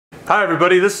Hi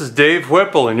everybody, this is Dave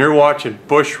Whipple and you're watching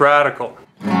Bushradical.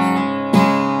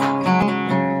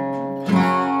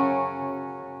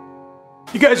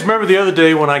 You guys remember the other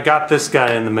day when I got this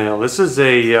guy in the mail? This is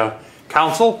a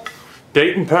Council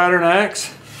Dayton pattern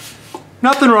axe.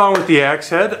 Nothing wrong with the axe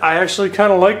head. I actually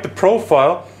kind of like the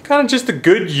profile. Kind of just a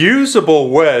good usable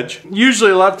wedge.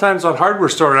 Usually a lot of times on hardware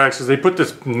store axes they put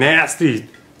this nasty,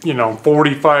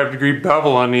 45-degree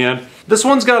bevel on the end. This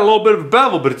one's got a little bit of a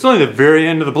bevel, but it's only the very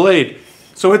end of the blade.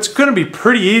 So it's going to be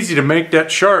pretty easy to make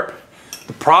that sharp.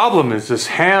 The problem is this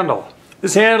handle.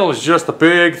 This handle is just a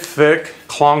big, thick,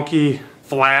 clunky,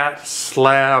 flat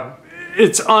slab.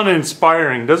 It's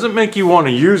uninspiring. Doesn't make you want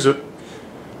to use it.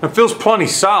 It feels plenty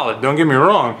solid, don't get me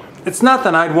wrong. It's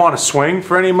nothing I'd want to swing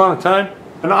for any amount of time.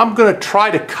 And I'm going to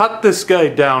try to cut this guy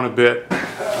down a bit.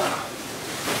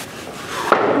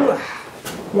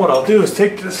 What I'll do is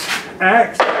take this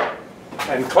axe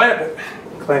and clamp it.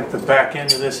 Clamp the back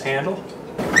end of this handle.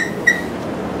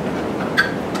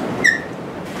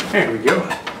 There we go.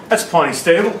 That's plenty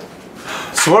stable.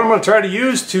 So what I'm going to try to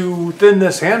use to thin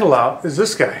this handle out is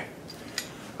this guy.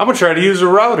 I'm going to try to use a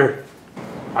router.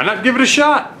 Why not give it a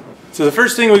shot? So the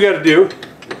first thing we got to do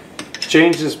is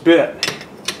change this bit.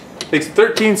 Takes a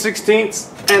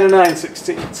 13/16 and a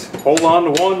 9/16. Hold on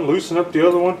to one, loosen up the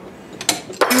other one.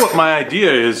 What my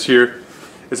idea is here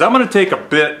is I'm going to take a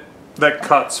bit that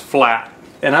cuts flat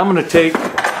and I'm going to take,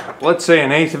 let's say,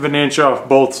 1/8 of an inch off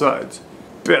both sides.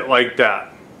 Bit like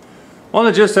that. One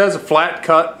that just has a flat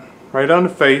cut right on the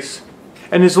face.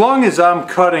 And as long as I'm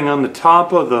cutting on the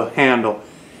top of the handle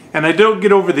and I don't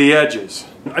get over the edges,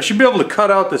 I should be able to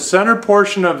cut out the center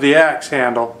portion of the axe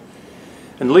handle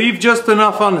and leave just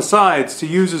enough on the sides to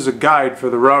use as a guide for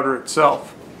the router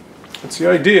itself. That's the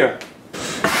idea.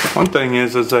 One thing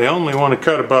is I only want to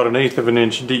cut about 1/8 of an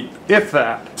inch deep, if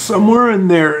that. Somewhere in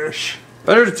there-ish.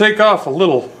 Better to take off a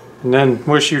little and then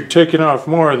wish you'd taken off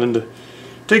more than to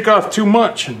take off too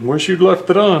much and wish you'd left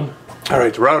it on.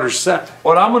 Alright, the router's set.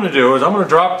 What I'm going to do is I'm going to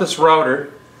drop this router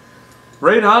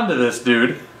right onto this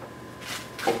dude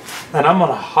and I'm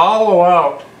going to hollow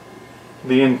out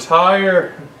the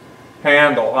entire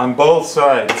handle on both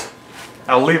sides.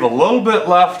 I'll leave a little bit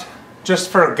left just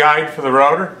for a guide for the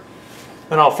router.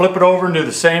 Then I'll flip it over and do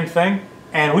the same thing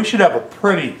and we should have a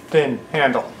pretty thin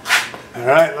handle.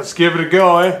 Alright, let's give it a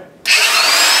go, eh?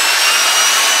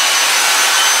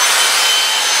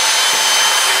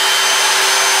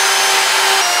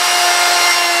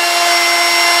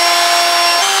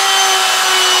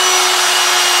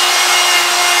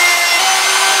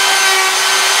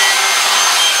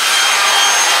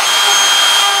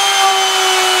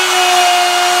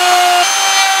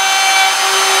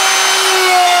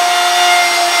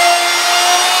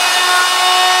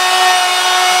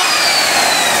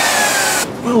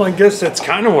 Well, I guess that's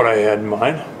kind of what I had in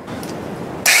mind.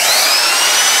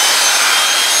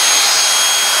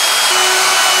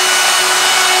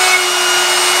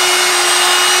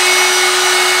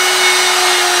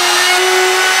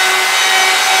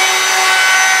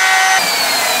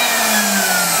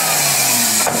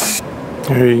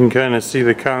 Here you can kind of see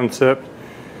the concept.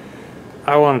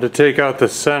 I wanted to take out the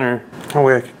center. That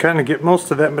way I could kind of get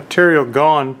most of that material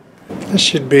gone. This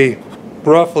should be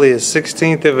roughly a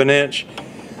 1/16 of an inch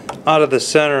out of the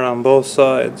center on both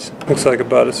sides. Looks like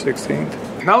about a 1/16.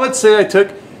 Now let's say I took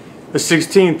a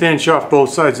 1/16 inch off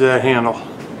both sides of that handle.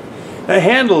 That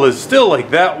handle is still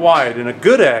like that wide and a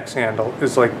good axe handle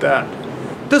is like that.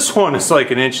 This one is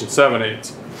like 1 7/8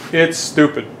 inches. It's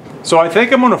stupid. So I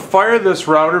think I'm going to fire this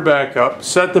router back up,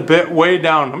 set the bit way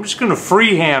down. I'm just going to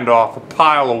freehand off a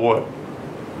pile of wood.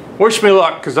 Wish me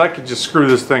luck because I could just screw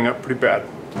this thing up pretty bad.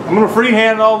 I'm going to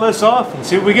freehand all this off and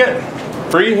see what we get.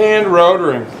 Freehand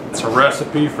routering. It's a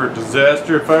recipe for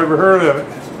disaster if I ever heard of it.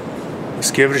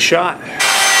 Let's give it a shot.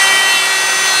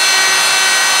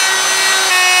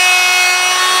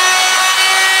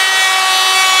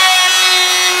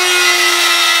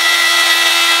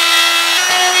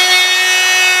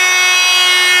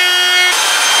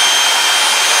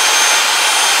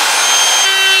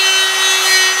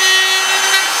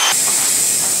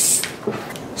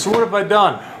 So what have I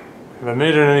done? Have I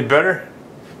made it any better?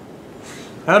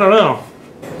 I don't know.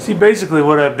 See, basically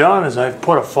what I've done is I've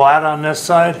put a flat on this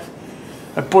side,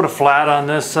 I put a flat on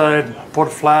this side, put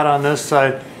a flat on this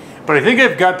side, but I think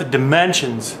I've got the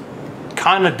dimensions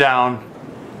kind of down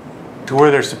to where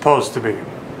they're supposed to be.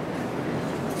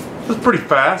 It's pretty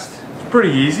fast, it's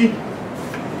pretty easy,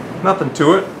 nothing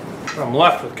to it. I'm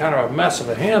left with kind of a mess of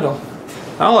a handle.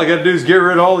 All I gotta do is get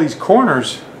rid of all these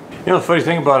corners. You know, the funny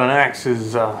thing about an axe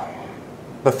is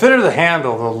the thinner the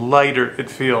handle, the lighter it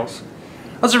feels.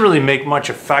 Doesn't really make much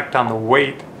effect on the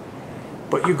weight.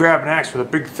 But you grab an axe with a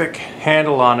big thick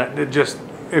handle on it,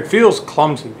 it feels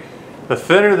clumsy. The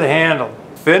thinner the handle,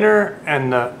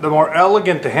 and the more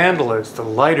elegant the handle is, the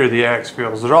lighter the axe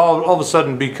feels. It all of a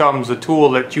sudden becomes a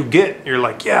tool that you get. You're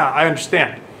like, yeah, I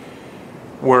understand.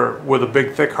 Where with a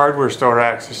big thick hardware store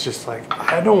axe, it's just like,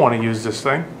 I don't want to use this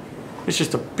thing. It's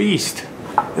just a beast.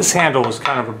 This handle was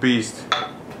kind of a beast.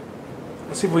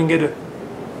 Let's see if we can get it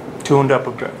tuned up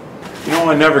a bit. You know,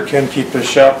 I never can keep this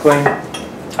shop clean.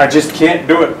 I just can't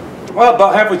do it. Well,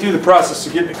 about halfway through the process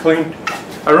of getting it clean,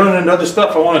 I run into other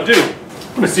stuff I want to do.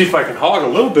 I'm going to see if I can hog a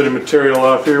little bit of material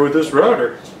off here with this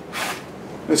router.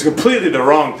 It's completely the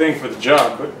wrong thing for the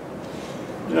job, but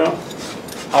you know,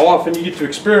 how often you get to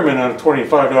experiment on a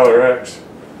 $25 axe?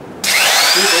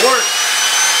 See if it works.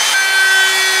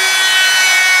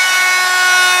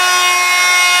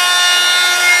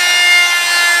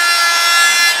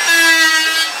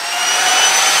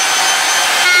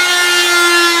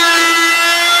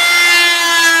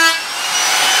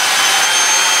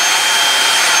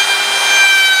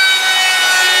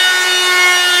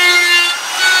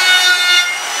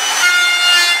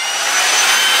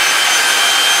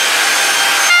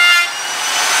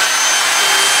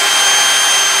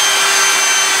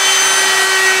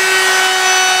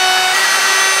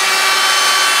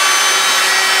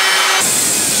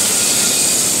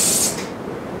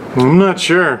 I'm not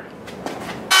sure.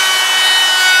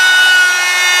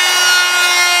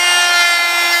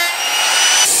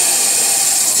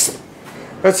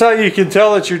 That's how you can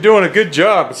tell that you're doing a good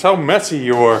job. It's how messy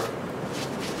you are.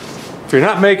 If you're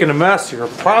not making a mess, you're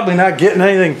probably not getting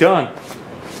anything done.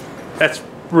 That's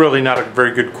really not a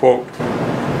very good quote.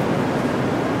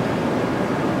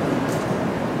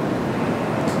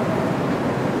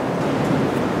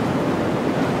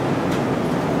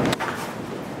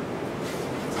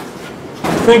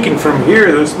 Thinking from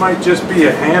here, this might just be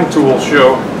a hand tool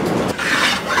show.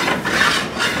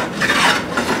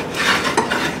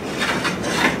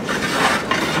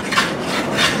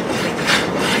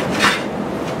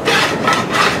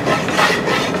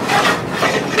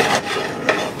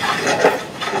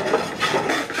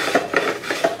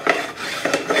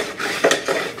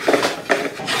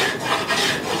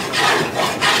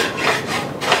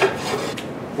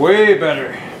 Way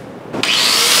better.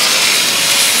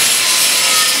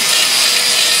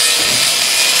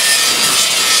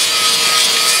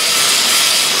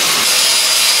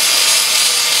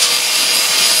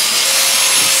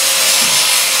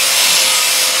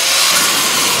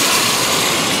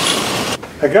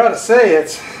 I gotta say,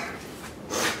 it's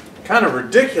kind of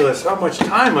ridiculous how much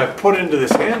time I've put into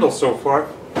this handle so far.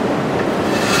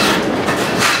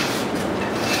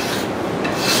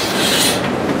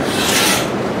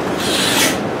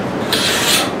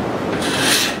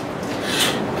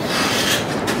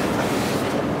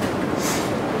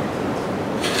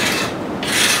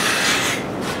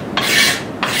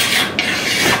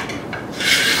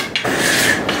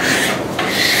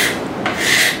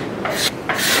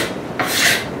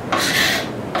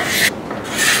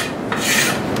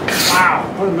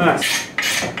 What a mess.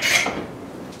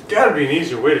 Gotta be an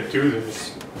easier way to do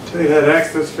this. I tell you, that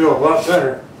axe does feel a lot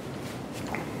better.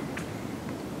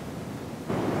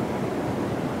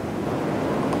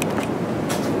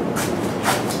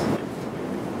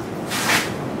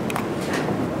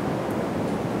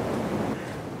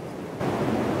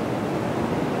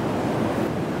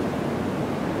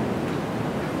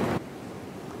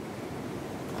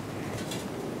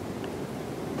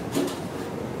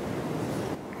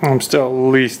 I'm still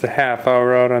at least a half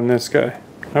hour out on this guy.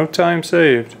 No time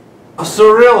saved.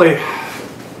 So really,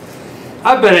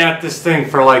 I've been at this thing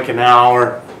for like an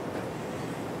hour.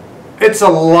 It's a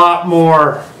lot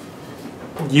more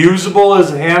usable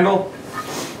as a handle.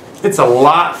 It's a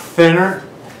lot thinner.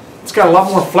 It's got a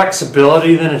lot more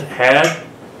flexibility than it had.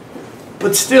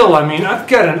 But still, I mean, I've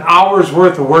got an hour's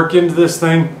worth of work into this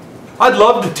thing. I'd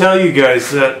love to tell you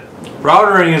guys that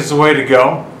routering is the way to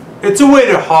go. It's a way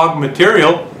to hog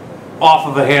material off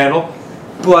of a handle,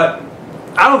 but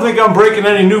I don't think I'm breaking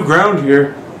any new ground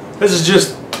here. This is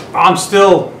just, I'm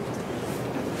still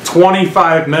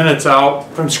 25 minutes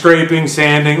out from scraping,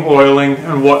 sanding, oiling,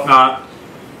 and whatnot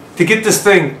to get this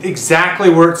thing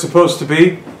exactly where it's supposed to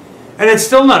be, and it's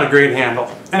still not a great handle,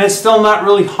 and it's still not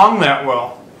really hung that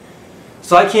well.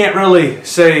 So I can't really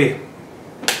say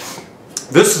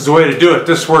this is the way to do it,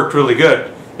 this worked really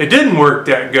good. It didn't work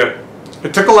that good.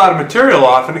 It took a lot of material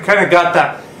off, and it kind of got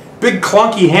that big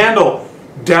clunky handle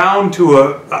down to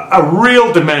a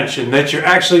real dimension that you're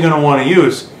actually going to want to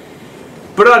use.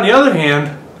 But on the other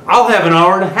hand, I'll have an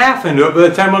hour and a half into it by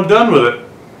the time I'm done with it.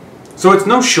 So it's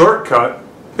no shortcut.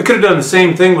 I could have done the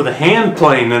same thing with a hand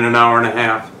plane in an hour and a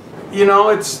half. you know,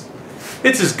 it's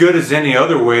as good as any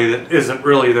other way that isn't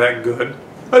really that good.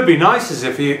 What'd be nice is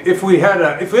if we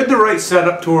had the right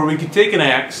setup to where we could take an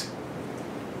axe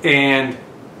and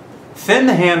thin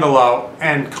the handle out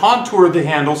and contour the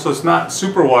handle so it's not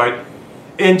super wide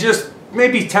in just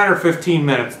maybe 10 or 15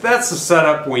 minutes. That's the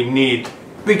setup we need,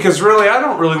 because really I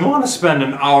don't really want to spend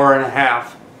an hour and a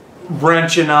half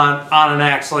wrenching on an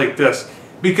axe like this,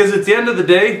 because at the end of the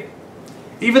day,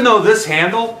 even though this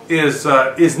handle is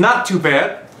not too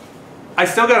bad, I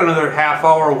still got another half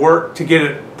hour work to get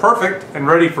it perfect and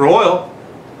ready for oil,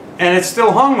 and it's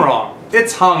still hung wrong.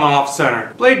 It's hung off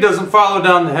center. Blade doesn't follow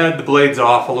down the head, the blade's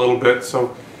off a little bit,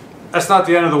 so that's not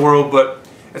the end of the world, but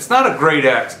it's not a great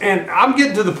axe. And I'm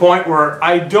getting to the point where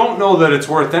I don't know that it's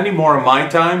worth any more of my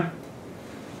time.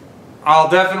 I'll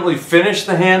definitely finish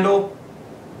the handle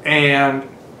and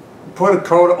put a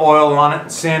coat of oil on it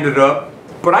and sand it up,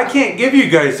 but I can't give you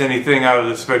guys anything out of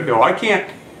this video. I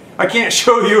can't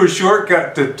show you a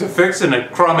shortcut to fixing a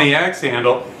crummy axe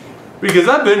handle, because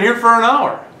I've been here for an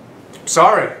hour.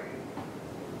 Sorry.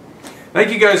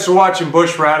 Thank you guys for watching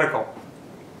Bushradical.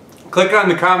 Click on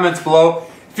the comments below.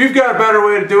 If you've got a better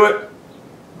way to do it,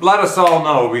 let us all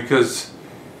know, because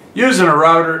using a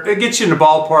router, it gets you in the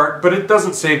ballpark, but it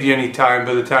doesn't save you any time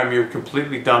by the time you're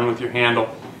completely done with your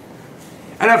handle.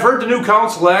 And I've heard the new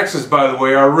Council axes, by the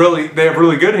way, they have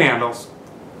really good handles.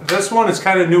 This one is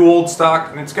kind of new old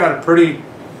stock, and it's got a pretty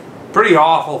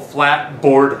awful flat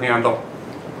board handle.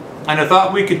 And I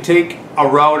thought we could take a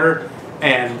router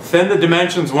and thin the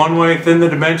dimensions one way, thin the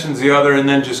dimensions the other, and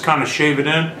then just kind of shave it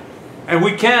in. And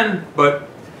we can, but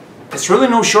it's really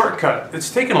no shortcut. It's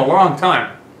taken a long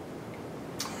time.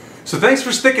 So thanks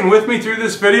for sticking with me through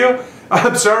this video.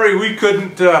 I'm sorry we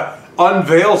couldn't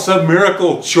unveil some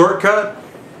miracle shortcut,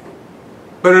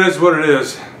 but it is what it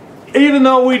is. Even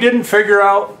though we didn't figure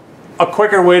out a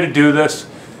quicker way to do this,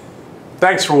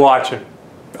 thanks for watching.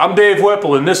 I'm Dave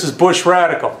Whipple, and this is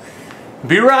Bushradical.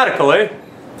 Be radical, eh?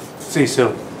 See you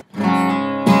soon.